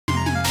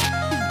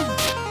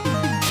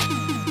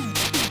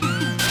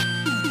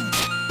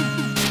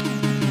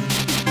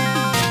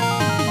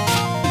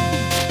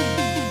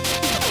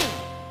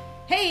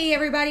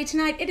everybody.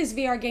 Tonight it is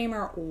VR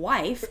Gamer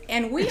Wife,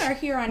 and we are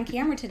here on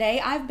camera today.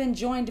 I've been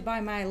joined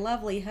by my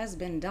lovely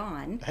husband,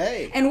 Don.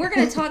 Hey. And we're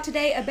going to talk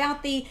today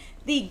about the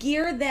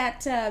gear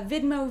that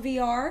Widmo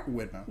VR...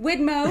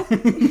 Widmo.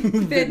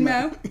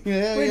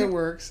 Yeah, it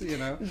works, you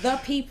know. The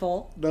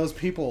people. Those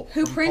people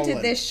who from printed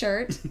Poland. this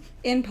shirt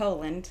in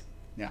Poland.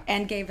 Yeah.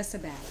 And gave us a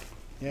bag.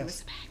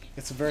 Yes.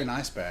 It's a very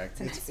nice bag.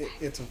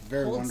 It's a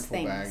very holds wonderful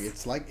things. bag.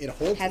 It's like it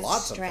holds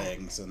lots of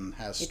things and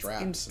has it's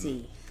straps. Empty.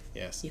 And,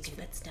 yes. You can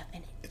put stuff in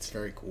it. It's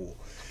very cool.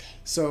 Okay.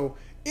 So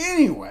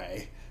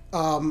anyway,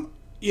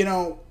 you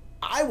know,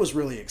 I was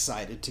really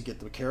excited to get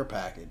the care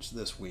package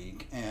this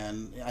week,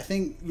 and I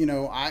think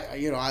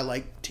I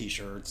like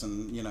T-shirts,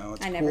 and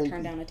it's I never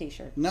turned down a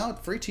T-shirt. No,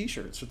 free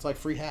T-shirts. It's like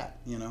free hat,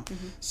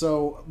 Mm-hmm.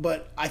 So,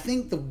 but I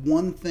think the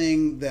one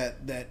thing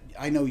that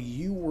I know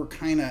you were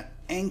kind of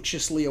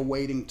anxiously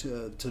awaiting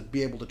to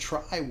be able to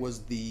try was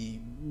the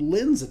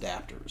lens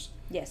adapters.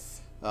 Yes.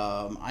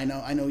 I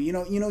know.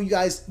 You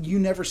guys. You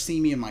never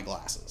see me in my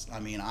glasses. I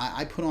mean,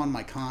 I put on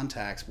my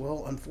contacts.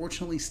 Well,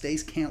 unfortunately,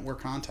 Stacey can't wear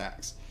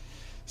contacts.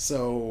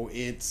 So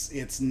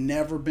it's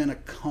never been a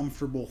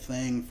comfortable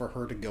thing for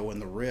her to go in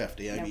the Rift.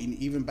 I mean,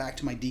 even back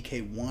to my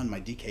DK1, my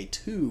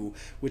DK2,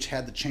 which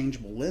had the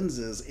changeable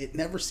lenses, it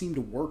never seemed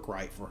to work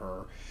right for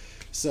her.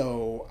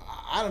 So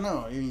I don't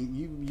know. I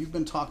mean, you've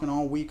been talking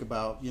all week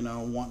about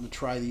wanting to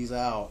try these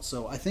out.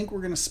 So I think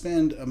we're going to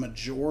spend a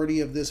majority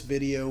of this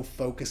video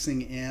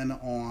focusing in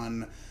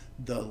on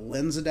the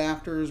lens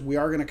adapters. We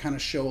are going to kind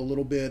of show a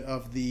little bit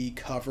of the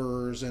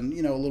covers and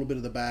a little bit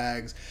of the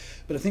bags,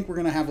 but I think we're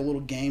going to have a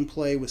little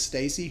gameplay with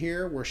Stacey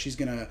here where she's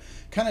going to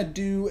kind of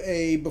do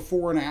a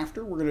before and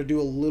after. We're going to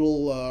do a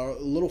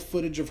little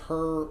footage of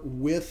her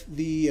with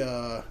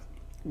the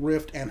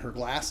Rift and her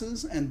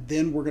glasses, and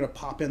then we're going to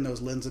pop in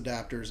those lens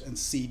adapters and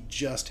see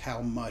just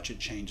how much it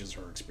changes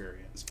her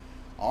experience.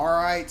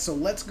 Alright, so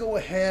let's go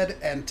ahead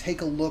and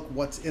take a look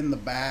what's in the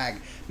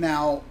bag.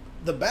 Now,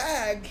 the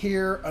bag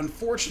here,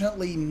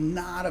 unfortunately,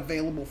 not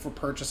available for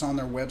purchase on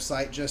their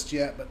website just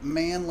yet, but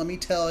man, let me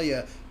tell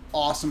you,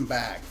 awesome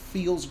bag.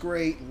 Feels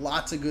great,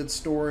 lots of good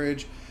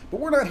storage,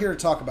 but we're not here to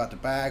talk about the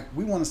bag.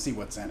 We want to see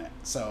what's in it,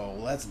 so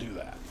let's do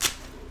that.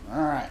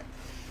 Alright,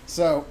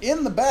 so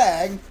in the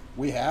bag,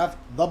 we have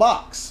the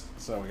box.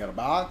 So we got a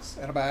box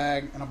and a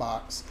bag and a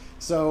box.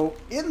 So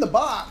in the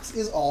box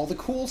is all the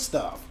cool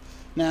stuff.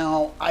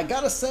 Now, I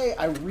gotta say,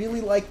 I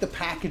really like the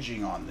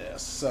packaging on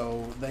this.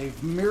 So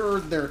they've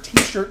mirrored their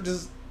t-shirt.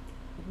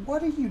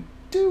 What are you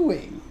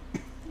doing?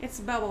 It's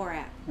bubble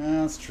wrap.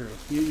 That's true.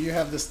 You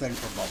have this thing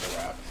for bubble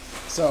wrap.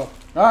 So,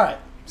 alright.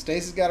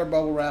 Stacey's got her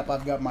bubble wrap.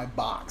 I've got my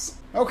box.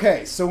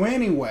 Okay, so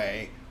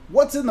anyway,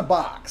 what's in the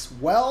box?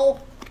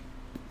 Well,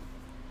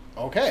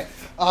 okay.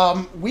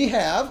 We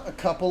have a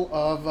couple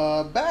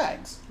of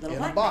bags in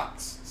a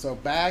box. So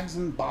bags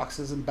and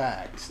boxes and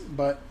bags.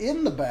 But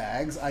in the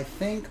bags, I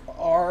think,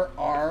 are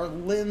our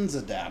lens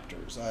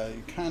adapters. I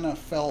kind of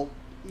felt,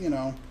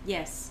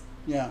 Yes.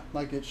 Yeah,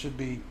 like it should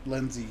be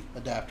lensy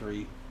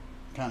adaptery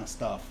kind of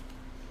stuff.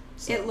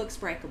 So, it looks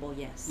breakable,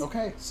 yes.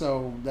 Okay,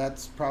 so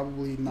that's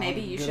probably not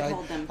maybe you should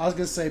hold them. I was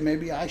going to say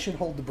maybe I should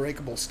hold the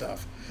breakable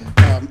stuff.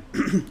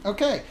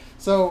 Okay,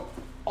 so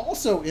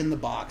also in the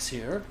box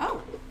here.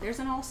 Oh, there's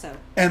an also.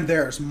 And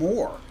there's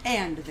more.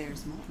 And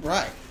there's more.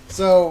 Right.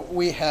 So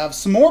we have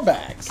some more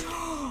bags.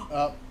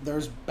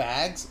 There's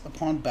bags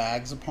upon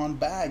bags upon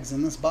bags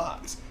in this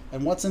box.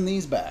 And what's in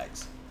these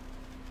bags?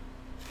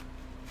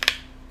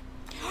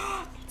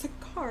 It's a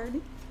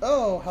card.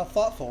 Oh, how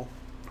thoughtful.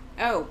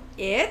 Oh,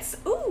 it's,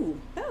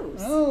 those.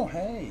 Oh,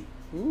 hey.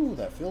 Ooh,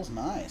 that feels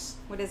nice.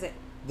 What is it?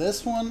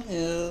 This one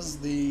is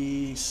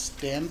the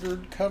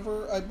standard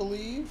cover, I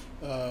believe.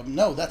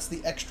 No, that's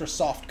the extra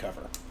soft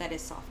cover. That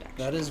is soft,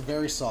 actually. That is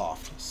very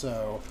soft.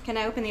 So. Can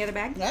I open the other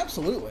bag?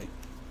 Absolutely.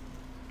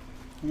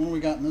 What do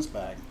we got in this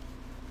bag?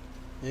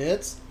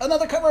 It's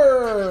another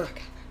cover.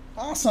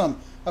 Awesome.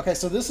 Okay,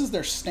 so this is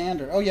their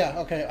standard. Oh yeah.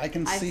 Okay, I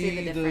can see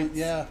the difference.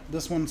 Yeah,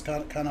 this one's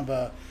got kind of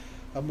a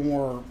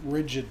more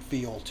rigid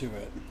feel to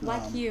it.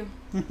 Like you.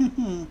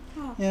 Oh.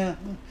 Yeah.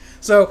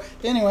 So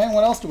anyway,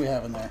 what else do we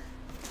have in there?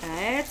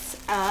 It's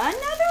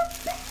another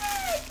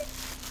bag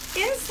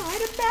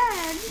inside a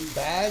bag.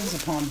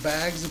 Bags upon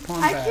bags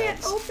upon bags. I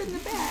can't open the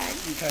bag.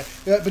 Okay,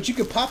 yeah, but you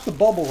could pop the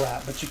bubble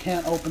wrap, but you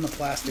can't open the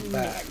plastic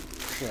bag.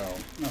 So,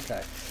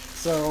 okay.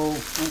 So,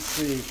 let's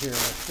see here.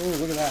 Oh,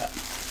 look at that.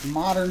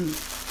 Modern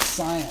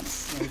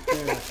science right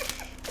there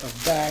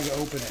of bag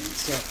opening.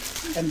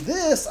 So, and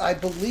this, I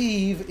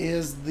believe,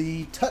 is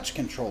the touch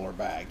controller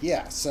bag.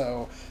 Yeah,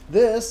 so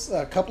this,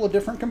 a couple of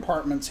different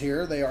compartments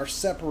here. They are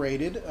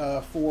separated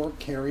for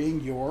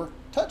carrying your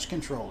touch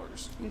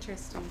controllers.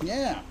 Interesting.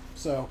 Yeah,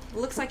 so. It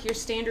looks like your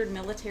standard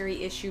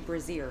military issue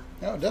brassiere.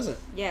 Oh, does it?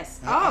 Yes.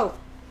 I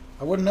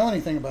wouldn't know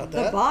anything about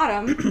that. The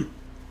bottom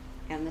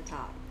and the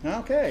top.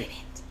 Okay.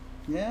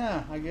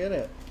 Yeah, I get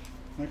it.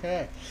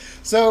 Okay.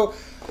 So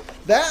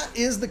that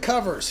is the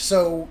covers.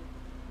 So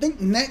I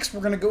think next we're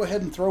going to go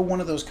ahead and throw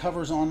one of those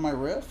covers on my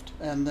Rift,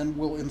 and then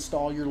we'll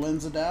install your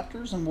lens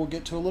adapters, and we'll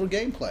get to a little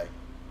gameplay.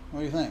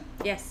 What do you think?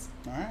 Yes.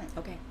 All right.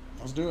 Okay.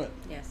 Let's do it.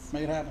 Yes.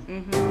 Make it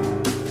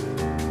happen.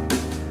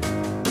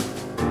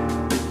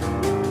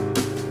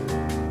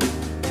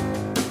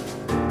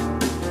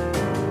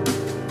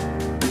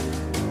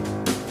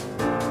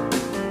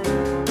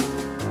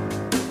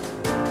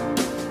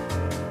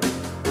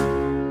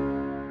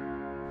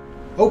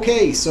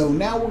 Okay, so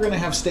now we're going to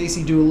have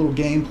Stacey do a little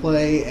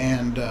gameplay,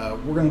 and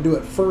we're going to do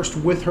it first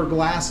with her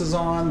glasses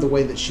on, the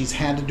way that she's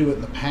had to do it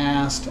in the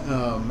past,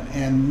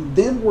 and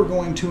then we're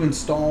going to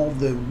install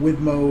the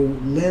Widmo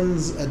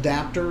lens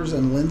adapters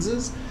and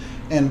lenses,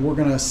 and we're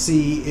going to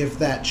see if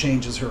that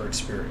changes her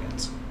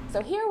experience.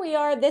 So here we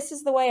are. This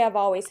is the way I've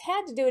always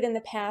had to do it in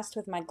the past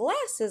with my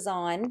glasses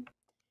on.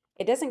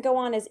 It doesn't go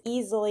on as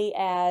easily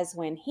as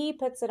when he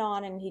puts it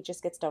on and he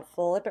just gets to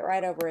flip it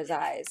right over his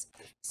eyes.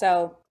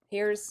 So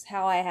here's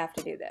how I have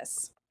to do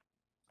this.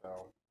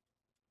 So,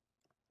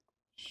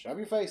 shove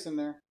your face in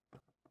there.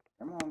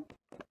 Come on.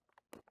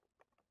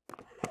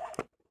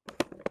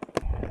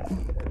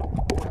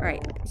 All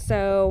right,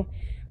 so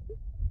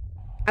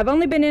I've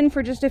only been in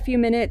for just a few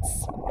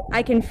minutes.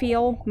 I can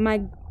feel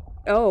my,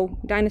 oh,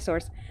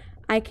 dinosaurs.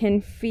 I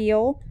can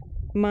feel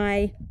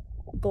my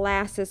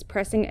glasses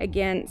pressing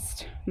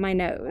against my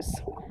nose.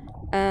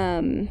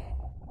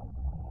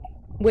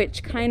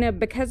 Which kind of,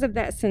 because of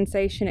that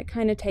sensation, it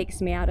kind of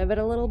takes me out of it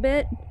a little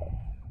bit.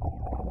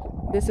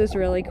 This is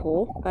really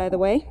cool, by the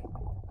way.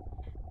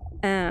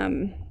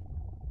 And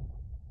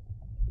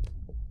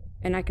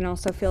I can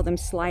also feel them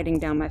sliding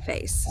down my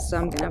face. So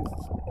I'm gonna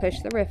push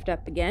the Rift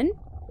up again,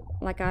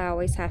 like I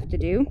always have to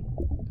do.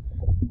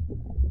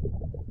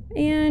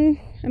 And,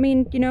 I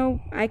mean, you know,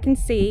 I can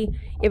see,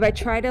 if I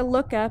try to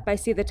look up, I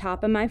see the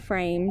top of my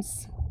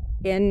frames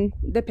in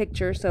the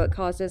picture, so it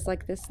causes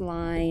like this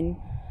line.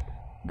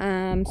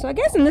 So I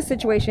guess in this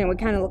situation, it would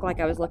kind of look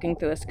like I was looking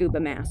through a scuba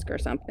mask or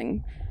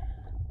something.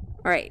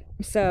 All right,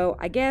 so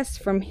I guess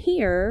from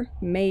here,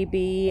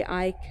 maybe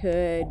I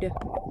could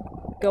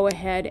go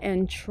ahead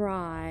and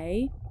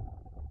try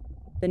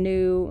the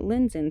new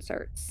lens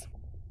inserts.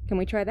 Can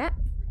we try that?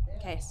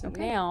 Okay, so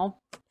now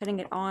putting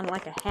it on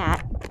like a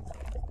hat.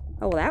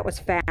 Oh, that was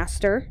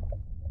faster.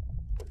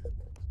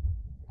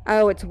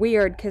 Oh, it's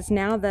weird because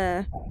now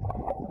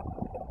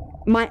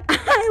my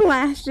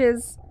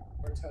eyelashes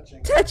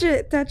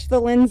touch the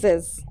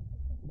lenses.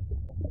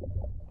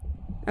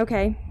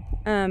 Okay.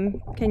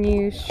 Can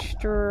you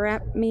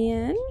strap me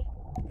in?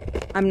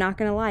 I'm not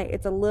gonna lie,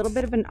 it's a little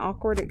bit of an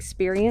awkward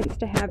experience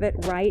to have it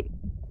right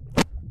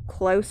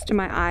close to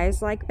my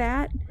eyes like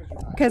that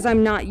because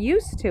I'm not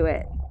used to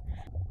it.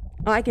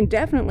 Well, I can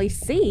definitely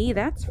see,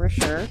 that's for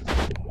sure.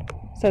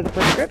 So the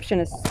prescription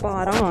is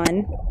spot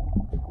on.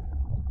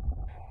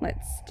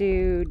 Let's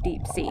do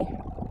deep sea.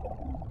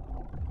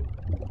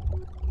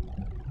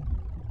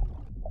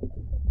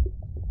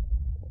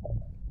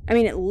 I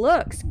mean, it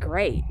looks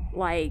great.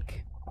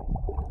 Like,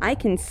 I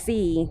can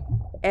see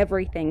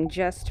everything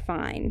just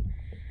fine.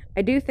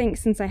 I do think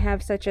since I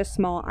have such a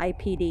small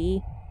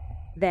IPD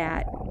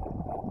that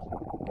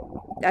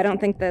I don't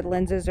think the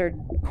lenses are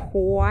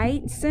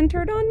quite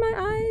centered on my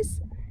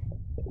eyes,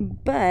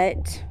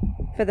 but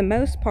for the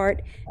most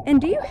part.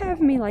 And do you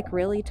have me like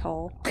really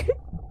tall?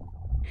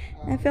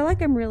 I feel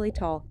like I'm really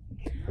tall.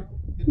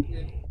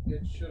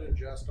 It should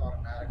adjust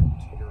automatically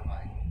to your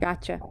height.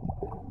 Gotcha.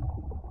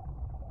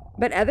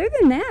 But other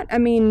than that, I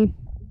mean,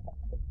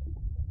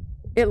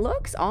 it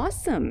looks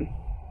awesome.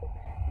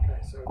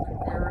 Okay, so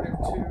comparative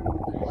to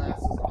the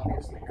glasses,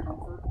 obviously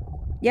comfort.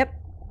 Yep,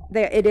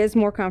 it is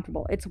more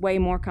comfortable. It's way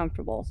more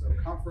comfortable. So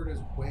comfort is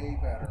way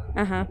better.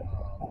 Uh-huh.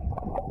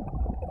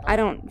 I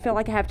don't feel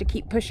like I have to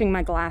keep pushing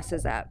my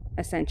glasses up,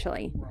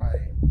 essentially.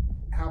 Right.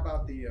 How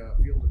about the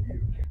field of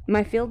view?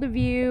 My field of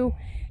view,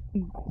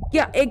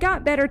 yeah, it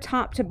got better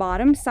top to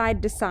bottom,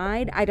 side to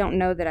side. I don't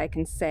know that I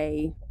can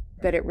say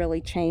that it really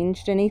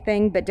changed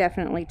anything, but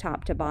definitely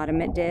top to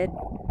bottom it did. And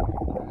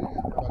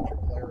how about your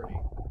clarity?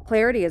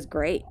 Clarity is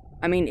great.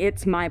 I mean,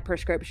 it's my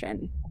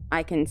prescription.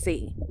 I can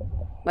see.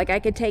 Like, I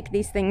could take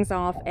these things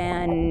off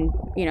and,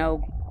 you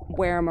know,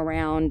 wear them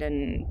around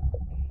and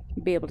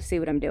be able to see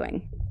what I'm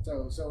doing.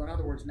 So in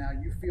other words, now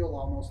you feel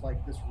almost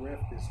like this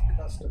Rift is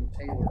custom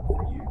tailored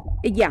for you.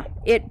 Yeah,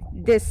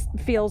 this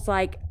feels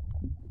like,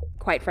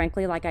 quite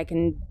frankly, like I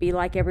can be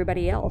like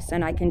everybody else,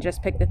 and I can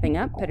just pick the thing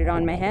up, put it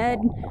on my head,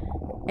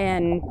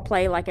 and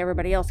play like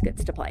everybody else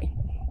gets to play.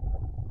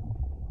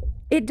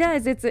 It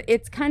does.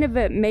 It's kind of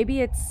a,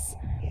 maybe it's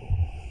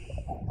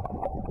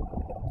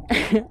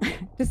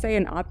to say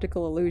an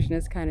optical illusion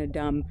is kind of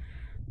dumb,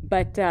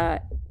 but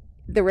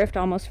the Rift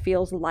almost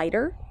feels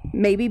lighter,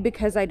 maybe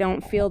because I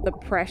don't feel the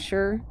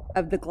pressure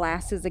of the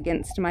glasses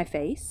against my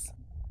face.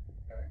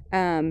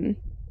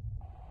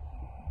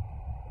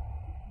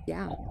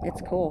 Yeah,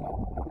 it's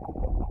cool.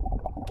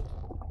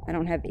 I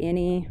don't have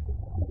any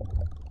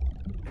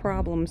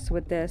problems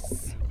with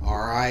this.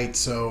 All right,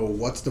 so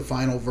what's the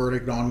final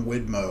verdict on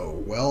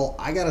Widmo? Well,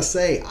 I gotta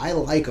say, I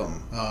like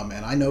them,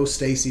 and I know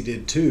Stacey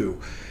did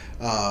too.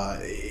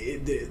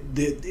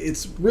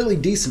 It's really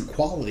decent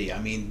quality.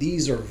 I mean,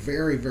 these are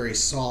very, very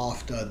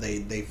soft.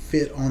 They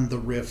fit on the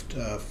Rift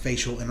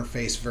facial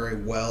interface very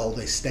well.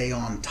 They stay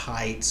on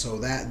tight, so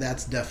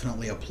that's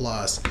definitely a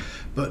plus.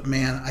 But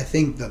man, I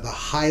think that the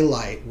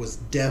highlight was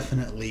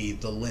definitely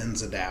the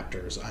lens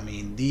adapters. I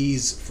mean,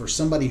 these, for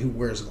somebody who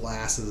wears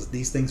glasses,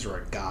 these things are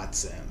a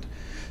godsend.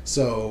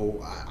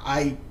 So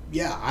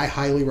yeah, I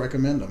highly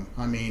recommend them.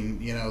 I mean,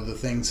 you know, the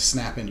things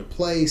snap into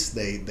place.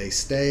 They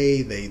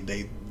stay.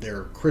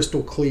 They're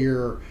crystal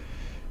clear.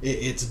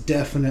 It's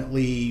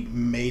definitely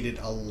made it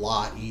a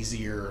lot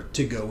easier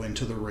to go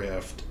into the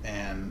Rift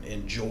and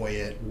enjoy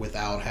it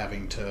without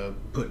having to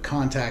put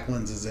contact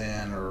lenses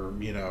in, or,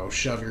 you know,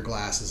 shove your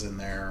glasses in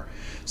there.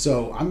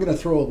 So I'm going to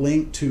throw a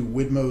link to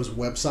Widmo's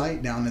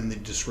website down in the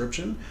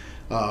description.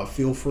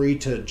 Feel free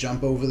to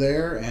jump over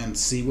there and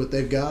see what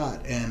they've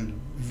got. And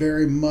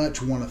very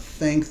much want to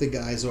thank the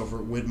guys over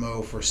at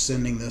Widmo for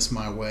sending this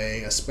my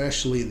way,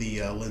 especially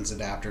the lens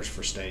adapters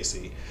for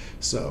Stacey.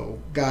 So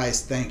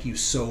guys, thank you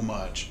so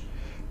much.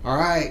 All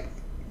right,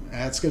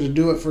 that's going to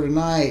do it for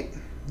tonight.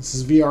 This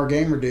is VR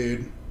Gamer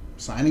Dude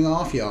signing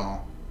off,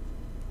 y'all.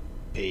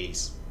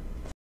 Peace.